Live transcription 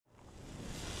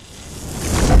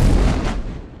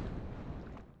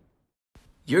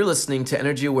You're listening to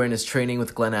Energy Awareness Training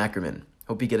with Glenn Ackerman.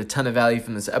 Hope you get a ton of value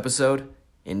from this episode.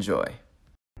 Enjoy.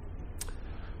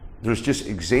 There's just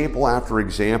example after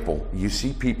example. You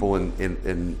see people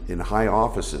in high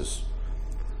offices,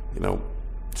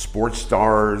 sports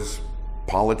stars,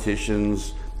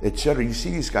 politicians, etc. You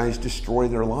see these guys destroy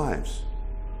their lives.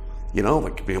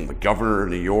 Like being the governor of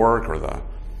New York or the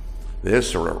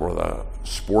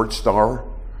sports star.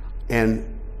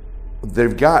 And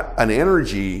they've got an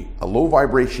energy,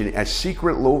 a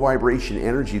secret low vibration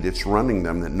energy that's running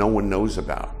them that no one knows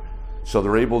about. So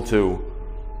they're able to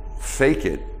fake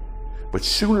it, but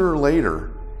sooner or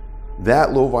later,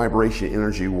 that low vibration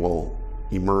energy will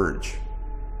emerge.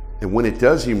 And when it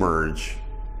does emerge,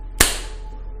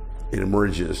 it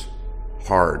emerges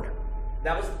hard.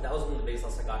 That was one of the biggest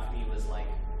lessons I got from you, was like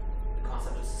the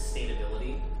concept of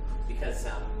sustainability, because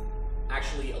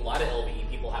actually a lot of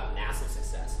LVE people have massive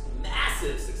success.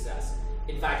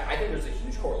 In fact, I think there's a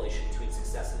huge correlation between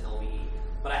success and LVE,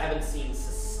 but I haven't seen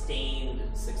sustained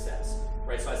success,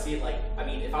 right? So I see it if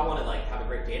I want to have a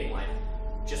great dating life,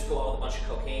 just go out with a bunch of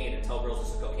cocaine and tell girls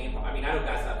it's a cocaine party. I know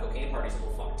guys that have cocaine parties and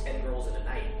will fuck 10 girls in a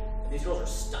night, and these girls are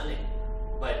stunning,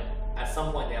 but at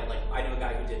some point they have I knew a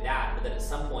guy who did that, but then at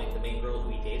some point the main girl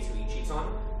who he dates, who he cheats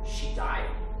on, she died,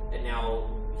 and now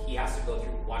he has to go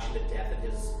through watching the death of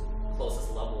his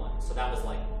closest loved one. So that was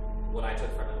what I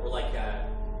took from it. Or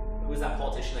who was that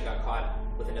politician that got caught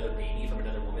with another baby from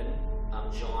another woman?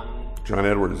 John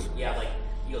Edwards. Yeah,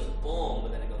 he goes boom,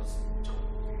 but then it goes.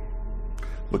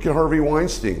 Look at Harvey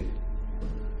Weinstein.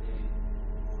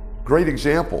 Great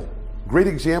example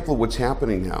of what's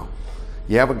happening now.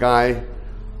 You have a guy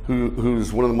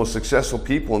who's one of the most successful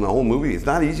people in the whole movie. It's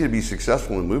not easy to be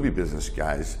successful in the movie business,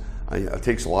 guys. It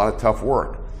takes a lot of tough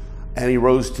work. And he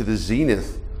rose to the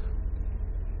zenith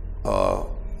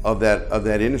of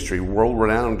that industry,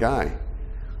 world-renowned guy.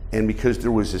 And because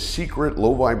there was a secret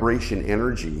low vibration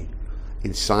energy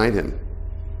inside him,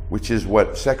 which is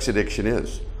what sex addiction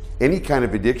is. Any kind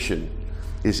of addiction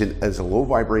is a low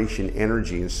vibration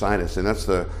energy inside us, and that's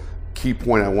the key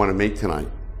point I want to make tonight.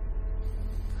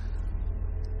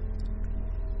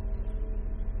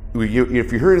 If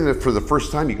you're hearing it for the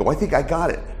first time, you go, I think I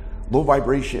got it. Low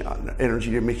vibration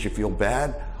energy that makes you feel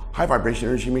bad. High vibration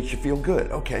energy makes you feel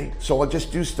good. Okay, so I'll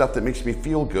just do stuff that makes me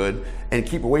feel good and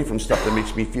keep away from stuff that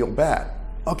makes me feel bad.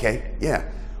 Okay, yeah.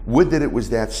 Would that it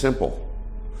was that simple.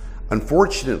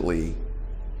 Unfortunately,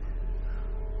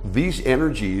 these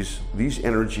energies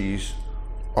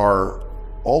are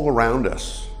all around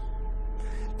us.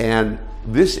 And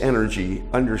this energy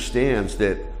understands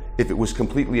that if it was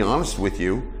completely honest with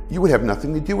you, you would have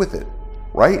nothing to do with it,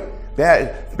 right?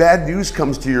 Bad news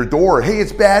comes to your door. Hey,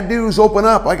 it's bad news. Open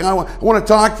up. I want to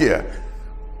talk to you.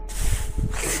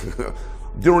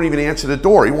 You don't even answer the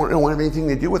door. You don't have anything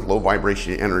to do with low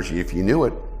vibration energy if you knew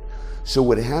it.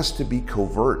 So it has to be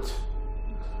covert.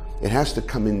 It has to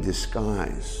come in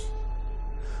disguise.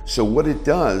 So what it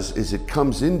does is it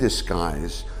comes in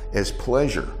disguise as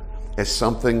pleasure, as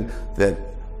something that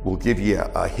will give you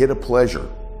a hit of pleasure.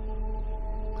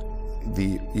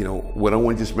 What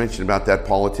I just mentioned about that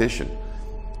politician,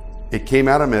 it came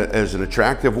at him as an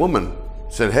attractive woman,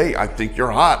 said, hey, I think you're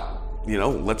hot,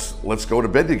 let's go to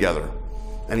bed together.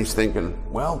 And he's thinking,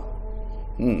 well,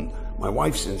 my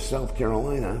wife's in South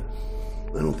Carolina,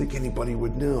 I don't think anybody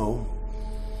would know.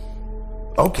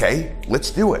 Okay, let's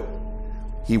do it.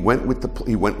 He went with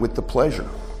the pleasure,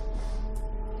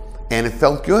 and it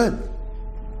felt good.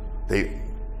 They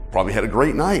probably had a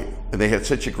great night, and they had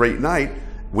such a great night.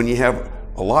 When you have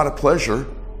a lot of pleasure,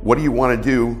 what do you want to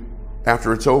do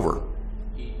after it's over?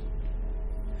 Eat.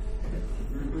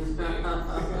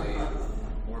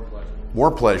 More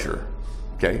pleasure.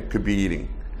 Okay, could be eating.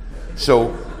 So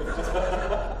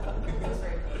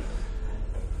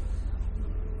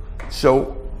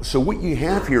what you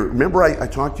have here, remember I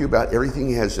talked to you about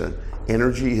everything has an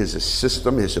energy, has a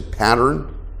system, has a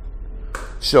pattern.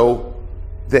 So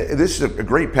this is a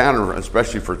great pattern,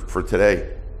 especially for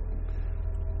today.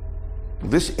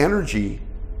 This energy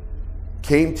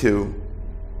came to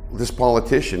this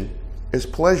politician as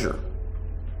pleasure,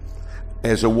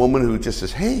 as a woman who just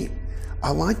says, hey,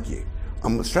 I like you,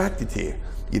 I'm attracted to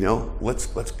you, let's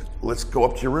go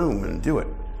up to your room and do it.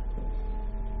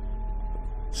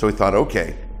 So he thought,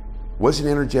 okay, wasn't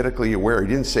energetically aware. He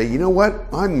didn't say, you know what,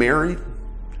 I'm married,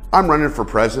 I'm running for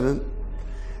president,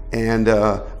 and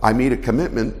I made a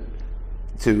commitment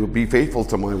to be faithful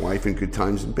to my wife in good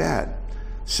times and bad.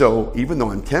 So even though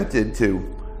I'm tempted to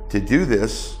do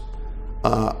this,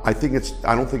 I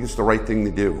don't think it's the right thing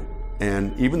to do.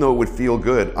 And even though it would feel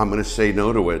good, I'm going to say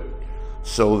no to it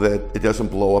so that it doesn't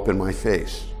blow up in my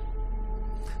face.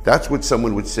 That's what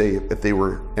someone would say if they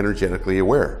were energetically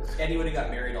aware. Anyone who got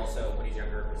married also when he's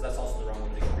younger, because that's also the wrong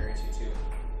woman to get married to too.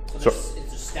 So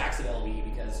it's just stacks of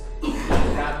LVE, because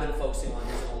rather than focusing on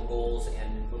his own goals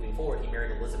and moving forward, he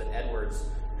married Elizabeth Edwards,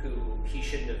 who he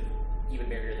shouldn't have even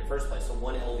married in the first place. So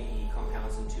one LVE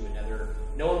compounds into another.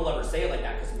 No one will ever say it like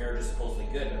that because marriage is supposedly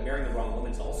good, but marrying the wrong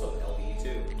woman is also LVE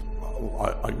too.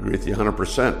 I agree with you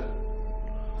 100%.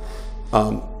 I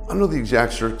don't know the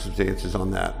exact circumstances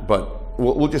on that, but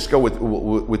we'll just go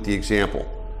with the example.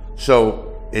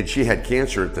 So, and she had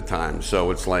cancer at the time,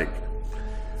 so it's like,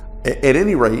 at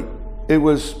any rate, it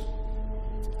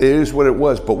is what it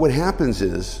was. But what happens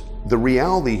is, the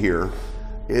reality here,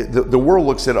 the world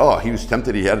looks at, oh, he was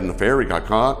tempted, he had an affair, he got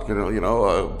caught,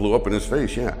 blew up in his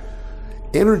face, yeah.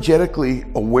 Energetically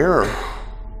aware,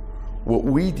 what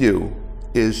we do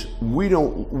is we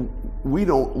don't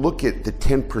look at the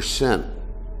 10%.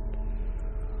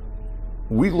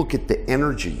 We look at the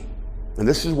energy. And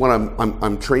this is what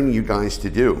I'm training you guys to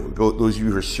do. Those of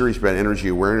you who are serious about energy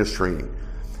awareness training,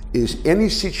 is any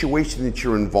situation that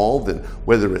you're involved in,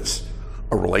 whether it's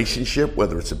a relationship,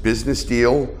 whether it's a business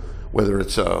deal, whether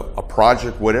it's a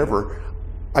project, whatever,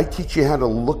 I teach you how to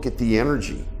look at the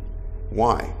energy.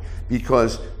 Why?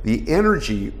 Because the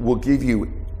energy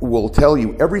will tell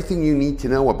you everything you need to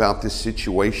know about this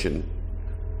situation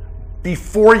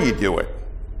before you do it.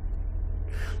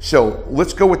 So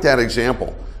let's go with that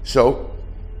example. So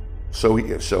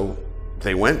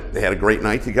they went, they had a great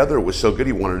night together. It was so good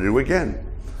he wanted to do it again.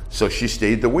 So she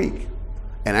stayed the week.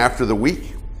 And after the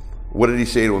week, what did he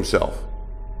say to himself?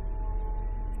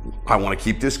 I want to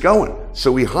keep this going.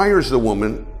 So he hires the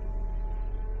woman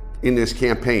in this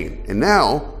campaign. And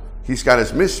now he's got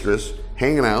his mistress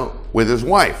hanging out with his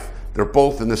wife. They're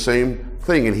both in the same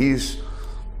thing, and he's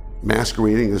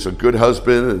masquerading as a good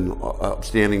husband and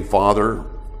upstanding father,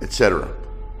 etc.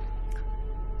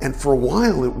 And for a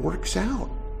while, it works out.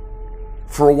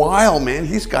 For a while, man,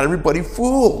 he's got everybody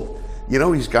fooled.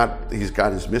 He's got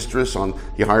his mistress on.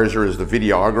 He hires her as the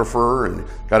videographer, and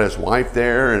got his wife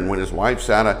there. And when his wife's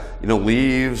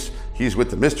leaves, he's with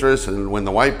the mistress. And when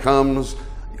the wife comes,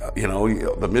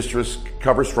 the mistress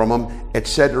covers from him,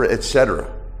 etc.,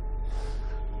 etc.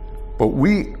 But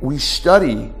we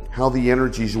study how the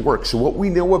energies work. So what we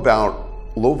know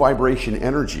about low vibration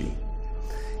energy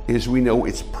is we know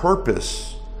its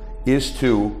purpose is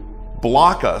to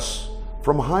block us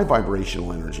from high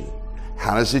vibrational energy.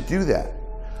 How does it do that?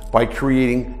 By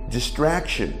creating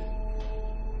distraction,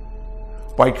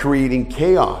 by creating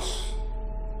chaos,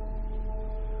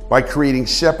 by creating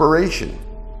separation.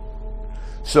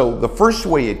 So the first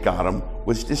way it got him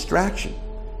was distraction.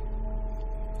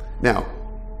 Now,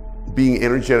 being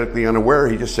energetically unaware,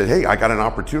 he just said, hey, I got an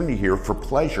opportunity here for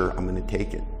pleasure, I'm going to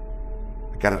take it.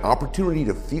 I got an opportunity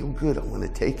to feel good, I'm going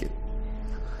to take it.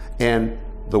 And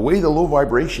the way the low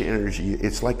vibration energy,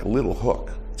 it's like a little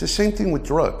hook. It's the same thing with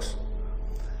drugs.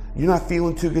 You're not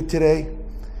feeling too good today?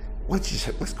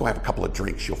 Let's go have a couple of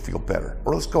drinks, you'll feel better.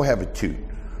 Or let's go have a toot,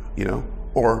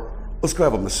 or let's go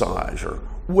have a massage, or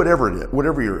whatever it is,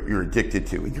 whatever you're addicted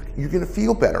to. You're going to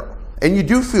feel better. And you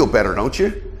do feel better, don't you?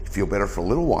 You feel better for a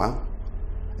little while.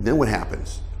 And then what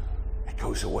happens? It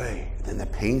goes away. And then the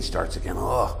pain starts again.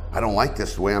 Oh, I don't like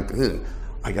this the way I'm feeling.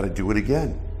 I got to do it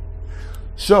again.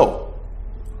 So,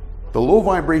 the low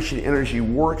vibration energy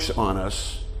works on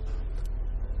us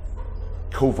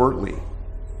covertly.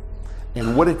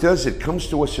 And what it does, it comes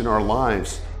to us in our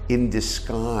lives in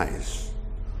disguise.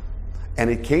 And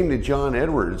it came to John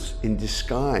Edwards in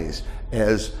disguise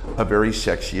as a very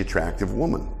sexy, attractive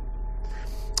woman.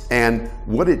 And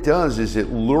what it does is it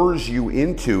lures you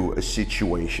into a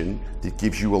situation that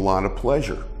gives you a lot of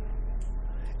pleasure.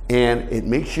 And it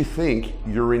makes you think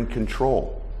you're in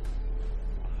control.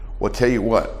 Well, I'll tell you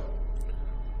what,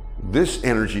 this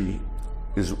energy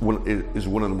is one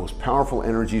of the most powerful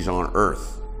energies on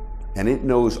earth. And it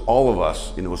knows all of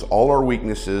us, it knows all our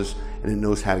weaknesses, and it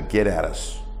knows how to get at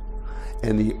us.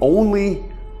 And the only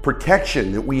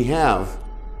protection that we have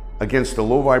against the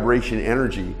low vibration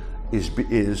energy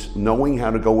is knowing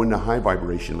how to go into high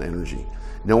vibration energy,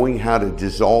 knowing how to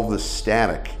dissolve the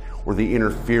static or the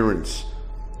interference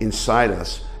inside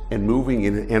us and moving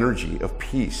in an energy of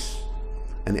peace,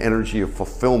 an energy of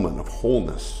fulfillment, of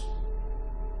wholeness.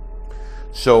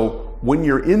 So when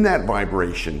you're in that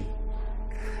vibration,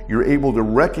 you're able to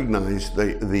recognize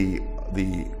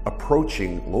the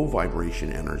approaching low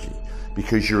vibration energy,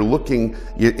 because you're looking,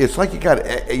 it's like you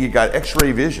got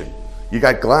X-ray vision. You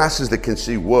got glasses that can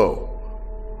see, whoa.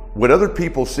 What other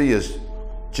people see as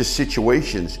just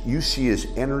situations, you see as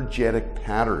energetic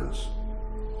patterns.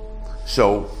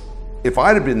 So if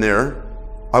I'd have been there,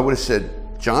 I would have said,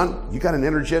 John, you got an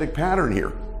energetic pattern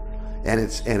here, and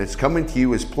it's coming to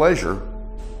you as pleasure,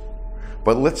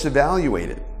 but let's evaluate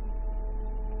it.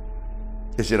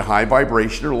 Is it high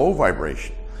vibration or low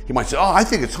vibration? He might say, oh, I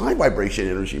think it's high vibration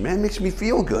energy, man. It makes me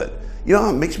feel good. You know,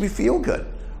 it makes me feel good.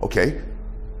 Okay,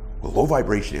 well, low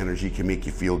vibration energy can make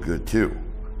you feel good too.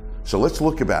 So let's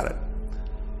look about it.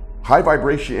 High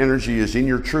vibration energy is in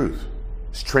your truth.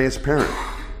 It's transparent.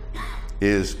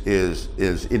 Is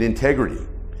in integrity.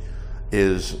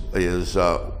 Is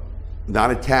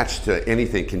not attached to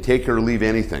anything. Can take or leave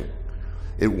anything.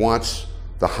 It wants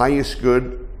the highest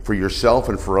good for yourself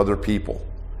and for other people,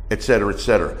 etc.,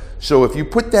 etc. So if you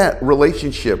put that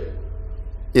relationship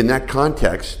in that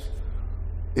context,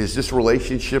 is this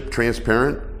relationship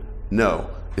transparent? No.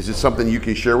 Is it something you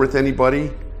can share with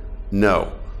anybody?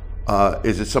 No.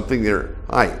 Is it something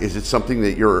Is it something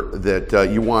that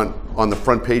you want on the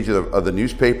front page of the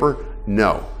newspaper?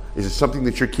 No. Is it something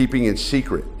that you're keeping in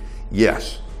secret?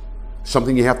 Yes.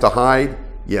 Something you have to hide?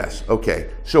 Yes.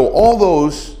 Okay. So all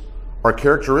those are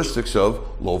characteristics of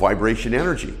low vibration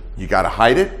energy. You got to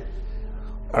hide it.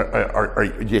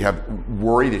 Do you have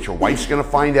worry that your wife's going to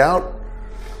find out?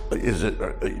 Is it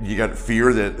you got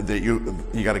fear that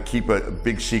you got to keep a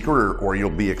big secret or you'll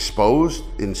be exposed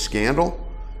in scandal?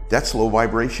 That's low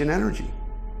vibration energy.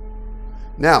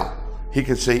 Now, he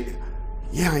could say,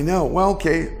 yeah, I know. Well,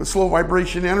 okay, it's low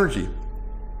vibration energy.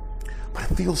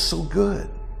 But it feels so good.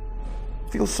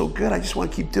 It feels so good. I just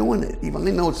want to keep doing it. Even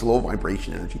I know it's low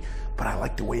vibration energy, but I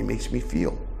like the way it makes me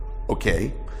feel.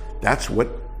 Okay, that's what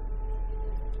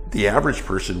the average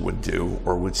person would do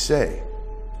or would say.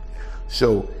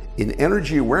 So in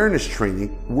energy awareness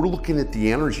training, we're looking at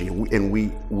the energy, and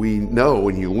we know,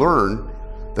 and you learn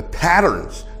the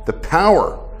patterns, the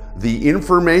power, the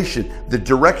information, the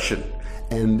direction.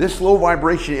 And this low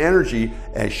vibration energy,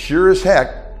 as sure as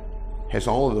heck, has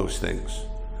all of those things.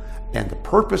 And the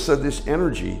purpose of this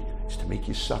energy is to make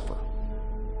you suffer.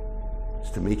 It's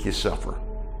to make you suffer.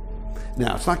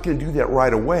 Now, it's not going to do that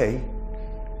right away,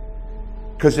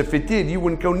 because if it did, you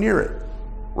wouldn't go near it,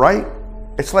 right?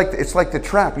 It's like the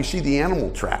trap. You see the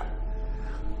animal trap.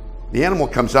 The animal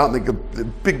comes out and they go, the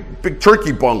big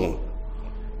turkey bone.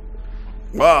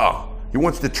 Wow, he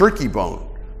wants the turkey bone,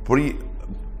 but he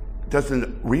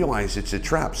doesn't realize it's a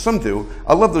trap. Some do.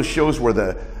 I love those shows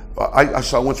where I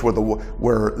saw once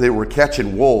where they were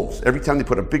catching wolves. Every time they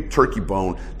put a big turkey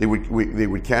bone, they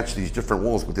would catch these different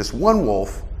wolves. But this one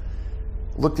wolf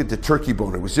looked at the turkey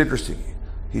bone. It was interesting.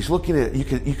 He's looking at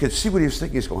it. You could see what he was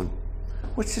thinking. He's going,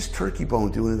 what's this turkey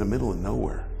bone doing in the middle of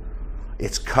nowhere?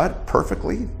 It's cut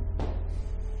perfectly.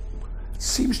 It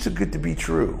seems too good to be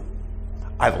true.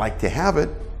 I'd like to have it.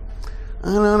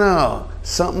 I don't know.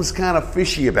 Something's kind of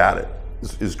fishy about it.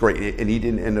 Is great. And he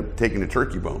didn't end up taking the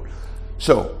turkey bone.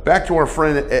 So back to our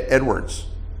friend Edwards.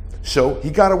 So he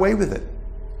got away with it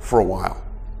for a while.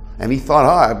 And he thought,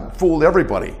 I fooled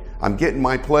everybody. I'm getting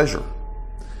my pleasure.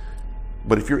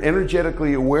 But if you're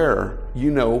energetically aware,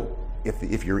 you know,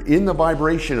 if you're in the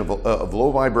vibration of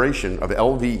low vibration, of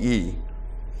LVE,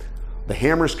 the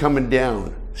hammer's coming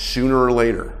down sooner or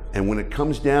later. And when it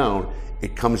comes down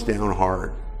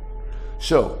hard.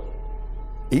 So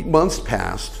 8 months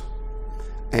passed,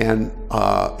 and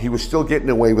he was still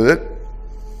getting away with it.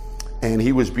 And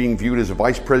he was being viewed as a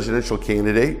vice presidential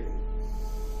candidate.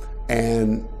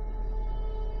 And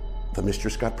the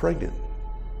mistress got pregnant.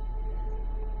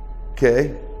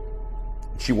 Okay.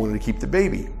 She wanted to keep the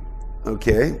baby.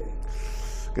 Okay.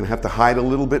 Gonna have to hide a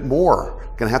little bit more.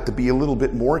 Gonna have to be a little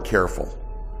bit more careful.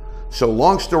 So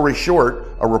long story short,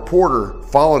 a reporter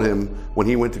followed him when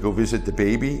he went to go visit the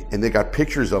baby, and they got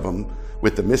pictures of him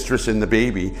with the mistress and the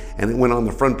baby, and it went on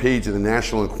the front page of the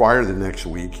National Enquirer the next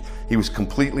week. He was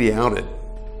completely outed.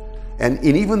 And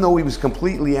even though he was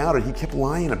completely outed, he kept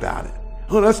lying about it.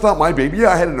 Oh, that's not my baby.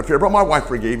 Yeah, I had an affair, but my wife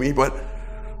forgave me, but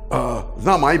it's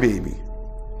not my baby.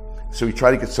 So he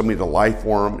tried to get somebody to lie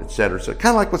for him, etc. So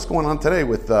kind of like what's going on today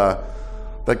with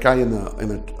that guy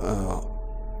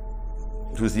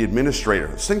who's the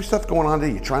administrator. Same stuff going on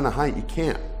today. You're trying to hide, you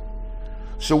can't.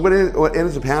 So what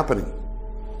ends up happening?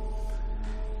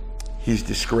 He's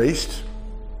disgraced,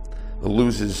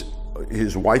 loses,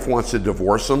 his wife wants to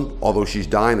divorce him, although she's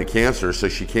dying of cancer, so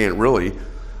she can't really.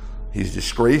 He's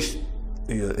disgraced,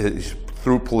 he's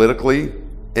through politically,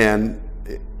 and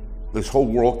this whole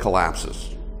world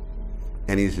collapses.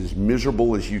 And he's as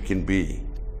miserable as you can be.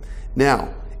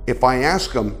 Now, if I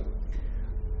ask him,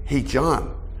 hey,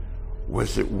 John,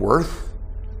 was it worth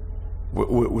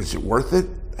it,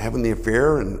 having the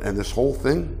affair and this whole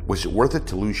thing? Was it worth it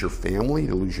to lose your family,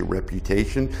 to lose your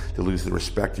reputation, to lose the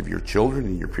respect of your children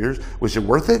and your peers? Was it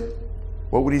worth it?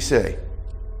 What would he say?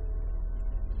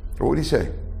 Or what do you say?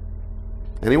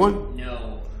 Anyone?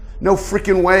 No. No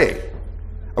freaking way.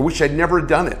 I wish I'd never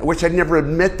done it. I wish I'd never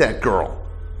met that girl.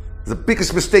 It was the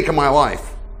biggest mistake of my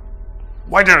life.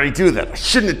 Why did I do that? I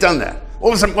shouldn't have done that.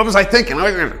 What was I thinking?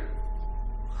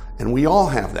 And we all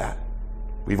have that.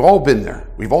 We've all been there.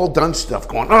 We've all done stuff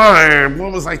going, oh,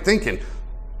 what was I thinking?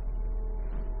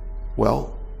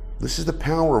 Well, this is the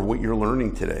power of what you're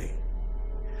learning today.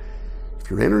 If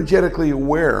you're energetically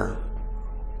aware,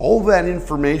 all that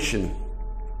information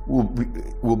will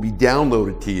be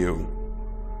downloaded to you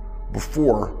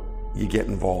before you get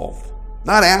involved.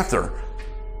 Not after,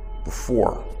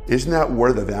 before. Isn't that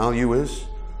where the value is?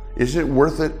 Isn't it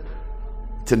worth it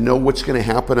to know what's going to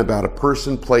happen about a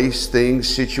person, place, thing,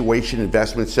 situation,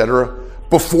 investment, etc.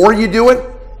 before you do it,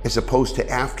 as opposed to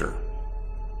after?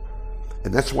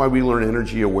 And that's why we learn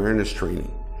energy awareness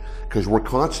training, because we're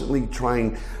constantly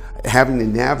having to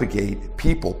navigate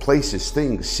people, places,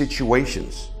 things,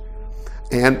 situations.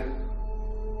 And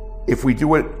if we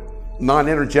do it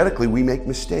non-energetically, we make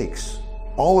mistakes.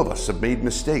 All of us have made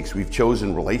mistakes. We've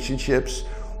chosen relationships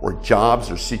or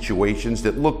jobs or situations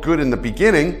that look good in the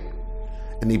beginning,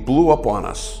 and they blew up on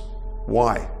us.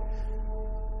 Why?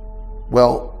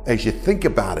 Well, as you think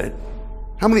about it,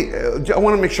 I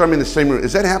want to make sure I'm in the same room.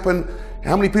 Has that happened?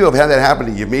 How many people have had that happen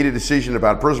to you? You've made a decision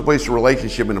about a person, place, or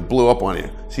relationship, and it blew up on you.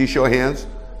 See, show of hands?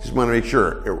 Just want to make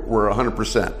sure we're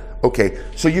 100%. Okay,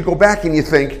 so you go back and you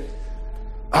think,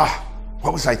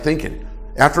 what was I thinking?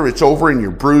 After it's over and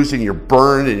you're bruised and you're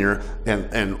burned and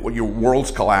your world's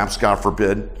collapsed, God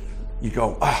forbid, you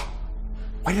go,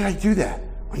 why did I do that?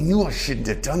 I knew I shouldn't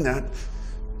have done that.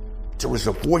 There was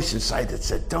a voice inside that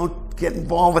said, don't get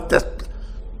involved with this.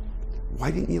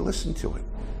 Why didn't you listen to it?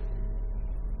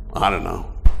 I don't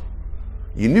know.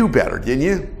 You knew better, didn't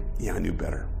you? Yeah, I knew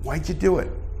better. Why'd you do it?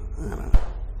 I don't know.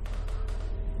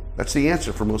 That's the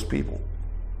answer for most people.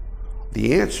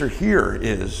 The answer here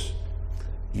is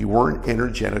you weren't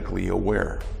energetically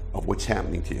aware of what's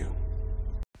happening to you.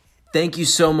 Thank you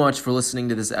so much for listening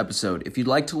to this episode. If you'd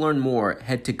like to learn more,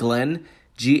 head to Glenn,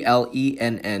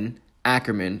 Glenn,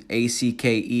 Ackerman,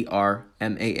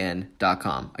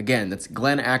 ACKERMAN.com. Again, that's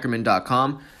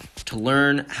glennackerman.com to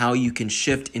learn how you can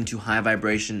shift into high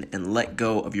vibration and let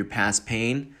go of your past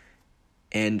pain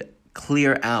and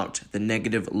clear out the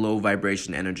negative low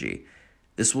vibration energy.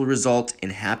 This will result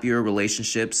in happier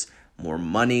relationships, more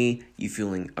money, you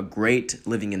feeling great,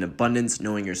 living in abundance,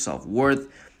 knowing your self-worth.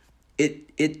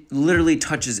 It literally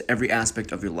touches every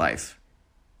aspect of your life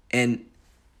and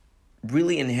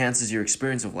really enhances your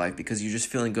experience of life because you're just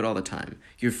feeling good all the time.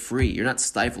 You're free. You're not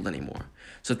stifled anymore.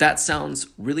 So if that sounds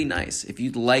really nice, if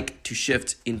you'd like to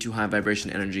shift into high vibration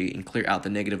energy and clear out the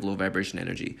negative low vibration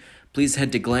energy, please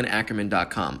head to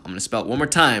glennackerman.com. I'm going to spell it one more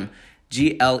time,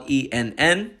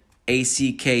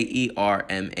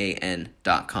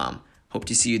 glennackerman.com. Hope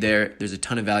to see you there. There's a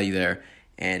ton of value there.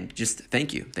 And just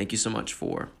thank you. Thank you so much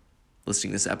for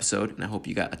listening to this episode, and I hope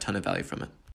you got a ton of value from it.